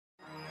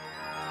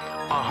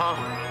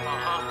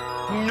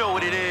You know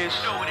what it is.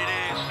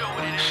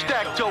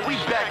 Stack Doe, we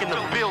back in the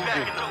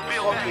building.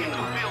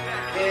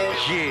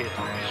 Yeah.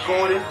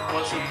 Gordon,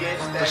 once again,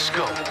 Let's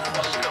go.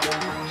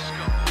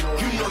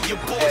 You know your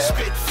boy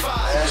spit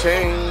fire.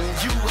 Ching.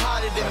 You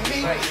hotter than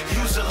me,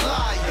 you's a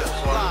liar.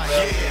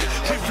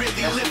 Yeah, we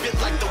really live it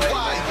like the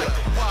wire.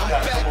 I'm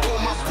back on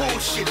my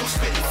bullshit, I'm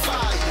spitting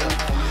fire.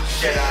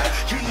 Yeah,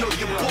 you know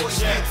your boy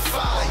spit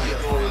fire. You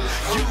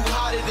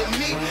hotter than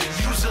me,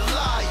 you's a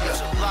liar.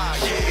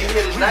 Yeah,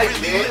 here tonight,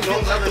 man.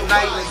 Another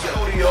night in the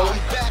studio.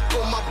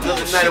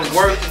 Another night of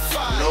work, you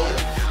know.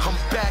 I'm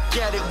back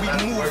at it, we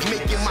move,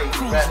 making my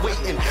crews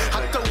waiting.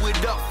 I throw it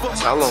up for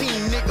my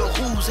team, nigga,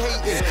 who's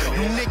hating?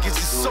 You niggas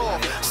is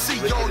soft, see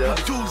all you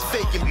dudes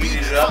faking.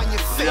 Beat on your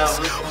face,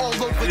 all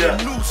over the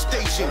news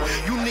station.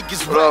 You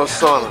niggas rap,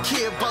 I don't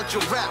care about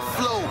your rap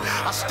flow.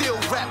 I still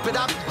rap it,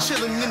 I be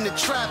chilling in the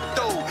trap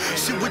though.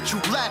 See what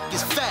you lack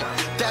is fat,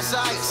 that's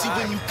aight. See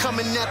when you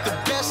coming at the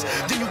best,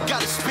 then you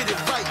gotta spit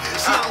it right.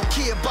 See I don't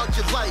care about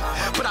your life,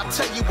 but I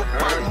tell you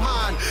about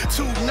mine.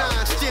 2-9,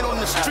 stand on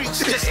the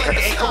streets just like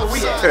a stop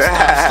sign.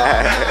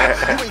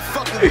 You ain't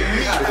fucking with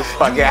me.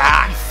 Fucking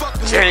hot.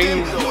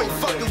 Ching. You ain't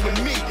fucking with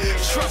me.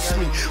 Trust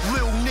me,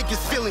 little niggas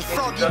feeling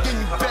froggy, then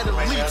you better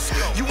leave.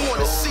 You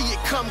wanna see it,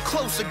 come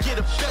closer, get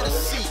a better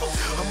seat.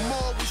 I'm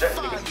always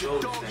fire,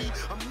 doggy.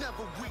 I'm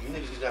never weak. You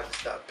niggas got to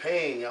stop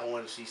paying. Y'all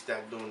want to see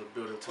Stack doing the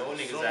building. Told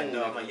niggas that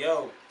though. I'm like,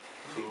 yo,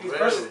 these real.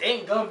 verses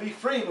ain't gonna be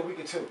free in a week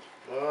or two.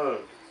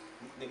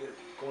 Nigga,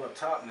 Going up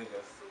top,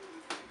 nigga.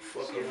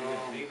 fucking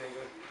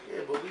yeah,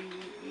 but we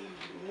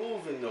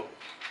moving though.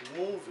 We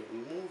moving.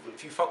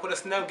 If you fuck with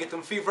us now, get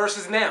them free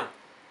verses now.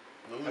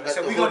 Like I got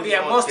said, the we gonna be hoodies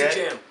at on Monster deck.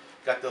 Jam.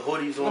 Got the hoodies We're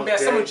on gonna be at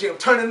deck. Summer Jam,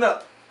 turning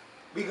up.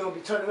 We gonna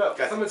be turning up.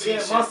 Got Summer the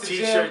Jam, Monster Jam.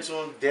 t-shirts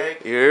on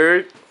deck. You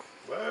heard?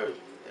 Word.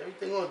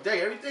 Everything on deck.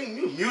 Everything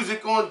new.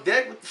 Music on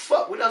deck. What the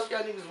fuck? What else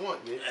y'all niggas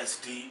want, man?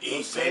 SDE, You know what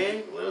I'm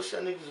saying? What else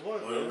y'all niggas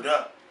want, man? Word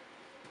up.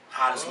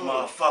 Hottest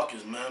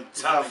motherfuckers, man. I'm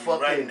telling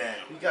you right now.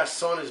 We got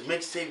Sauna's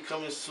mixtape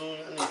coming soon.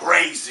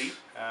 Crazy.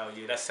 Oh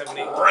yeah, that's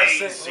 78%.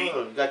 Crazy.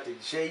 You got the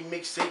J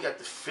mixtape, got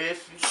the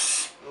 5th.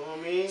 You know what I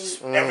mean?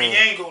 Every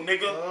angle,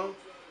 nigga.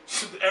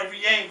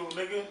 Every angle,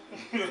 nigga.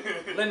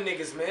 Lend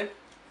niggas, man.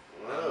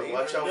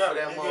 Watch out for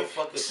that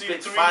motherfucker. See the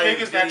Spit 3 fire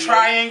niggas, video. that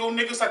triangle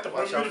niggas, like the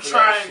Bermuda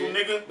Triangle,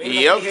 nigga.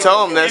 Yep,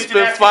 tell them that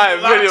Spit Fire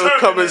video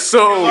coming A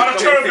soon. lot of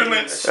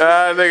turbulence.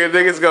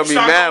 Niggas gonna be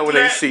mad when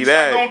they see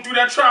that. Going through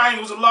that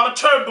triangle, there's a lot of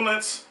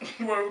turbulence.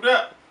 Word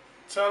up.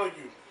 Telling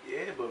you.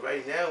 Yeah, but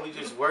right now we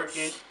just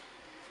working.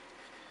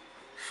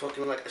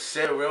 Fucking like I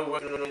said, we're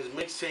working on this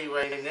mixtape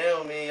right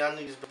now, man. Y'all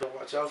niggas better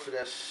watch out for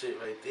that shit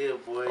right there,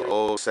 boy.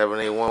 Oh,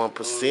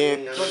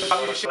 781%.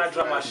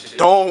 Drop my shit.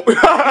 Don't.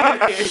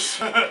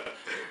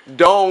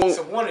 Don't. It's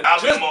a warning. I'll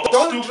be Just more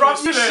don't stupid drop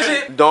your shit.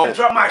 shit. Don't.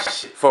 Drop my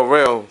shit. For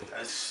real.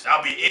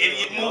 I'll be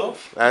idiot move.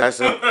 That's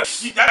it.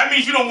 That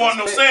means you don't want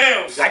no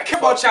sales. I care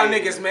about y'all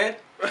niggas, man.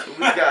 We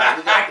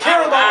got I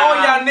care about all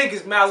y'all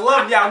niggas, man. I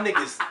love y'all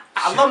niggas.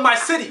 I love my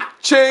city.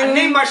 Ching. I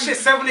named my shit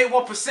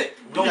 781%.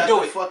 Don't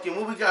do it. Fucking,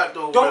 what we got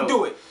though? Don't bro?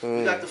 do it.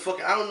 We got the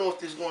fucking. I don't know if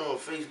this is going on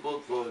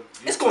Facebook or.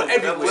 It's going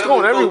everywhere. It's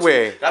going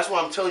everywhere. That's why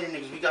I'm telling you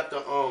niggas. We got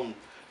the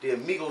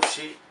Amigo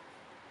shit.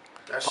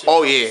 That shit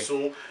Oh, coming yeah.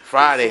 soon.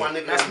 Friday. My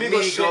nigga That's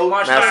Amigo shit. Amigo.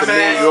 Watch That's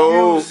that.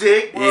 Amigo.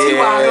 Music. Yeah,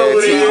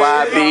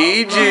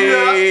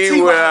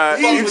 TYBG. What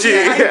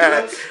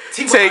EG?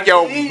 Take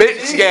your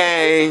bitch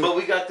gang. But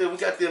we got the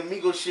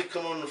Amigo shit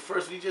coming on the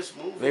first. We just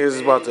moved. Niggas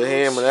is about to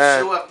hammer that.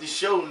 Show after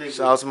show, nigga.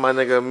 Shout out to my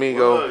nigga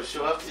Amigo. Word,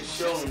 show after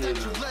show,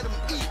 nigga.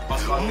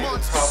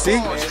 See?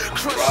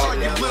 Crush all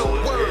your little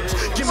words.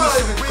 Give me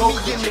some Remy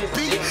in the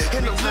beat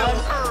and a little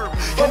herb.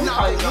 And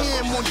I go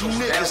ham on you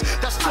niggas.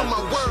 That's to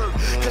my word.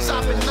 Cause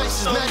I've been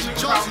nice as Magic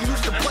Johnson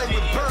used to play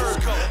with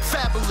Bird.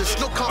 Fabulous,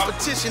 no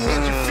competition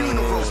in your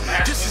funeral.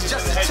 This is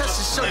just a test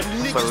to show you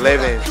niggas what I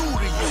do to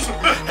you.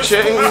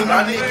 Ching.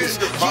 My niggas,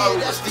 yeah,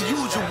 that's the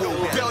usual.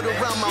 Belt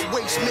around my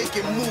waist, make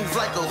it move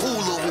like a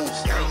hula hoop.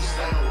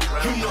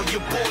 You know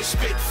your boy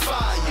spit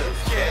fire.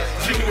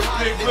 Yeah, you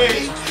hotter than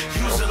me.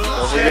 Use a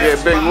lot. Look at that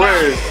big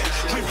word.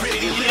 We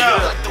really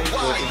live like the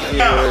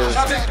wire. Shout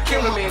out to the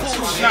cameraman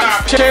too.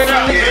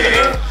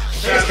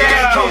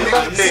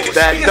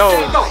 That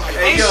dope.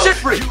 Ain't shit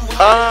free.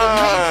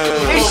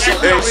 Ain't shit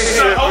free.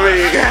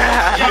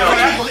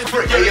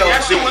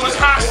 That shit was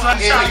hot, son.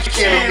 You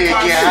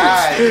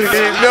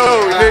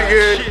know,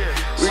 nigga.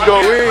 We go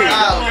in.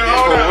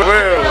 For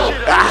real.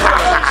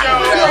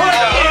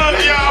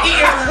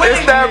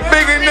 It's that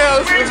big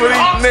announcement for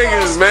these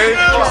niggas, man.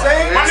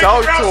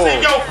 Talk to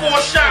them. Yo, 4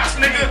 shots,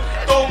 nigga.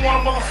 Throw him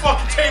on a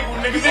motherfucking table,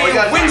 nigga.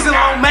 Wings and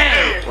long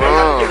man.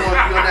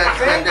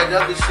 That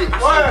other shit. We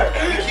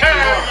keep it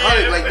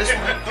 100. Like this, we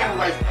do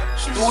like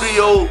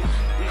studio.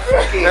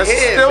 That's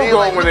still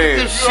going in.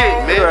 This shit,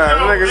 man.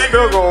 Yeah, nigga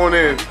still going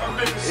in.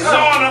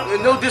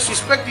 And no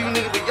disrespect to you,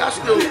 nigga, but y'all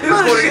still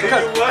recording.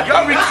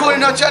 Y'all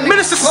recording out y'all niggas.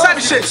 Minister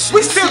Society shit.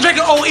 We still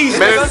drinking OEs,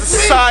 Minister nigga.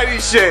 Society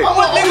shit. I'm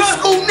an old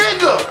school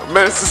nigga.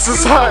 Minister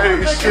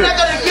Society And shit. I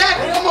got a yak.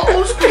 I'm an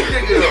old school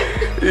nigga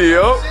though.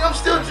 Yup. See, I'm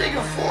still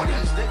drinking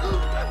 40s, nigga.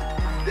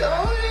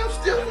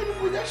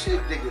 shit,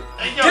 nigga.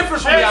 Hey, yo,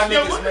 Different from y'all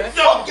niggas, man.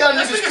 Fuck y'all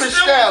niggas,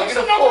 Chris Cal. Get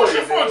a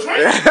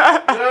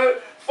 40, man.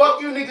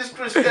 Fuck you niggas,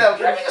 Chris Cal.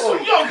 Get a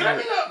 40. Yo, get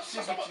me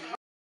up.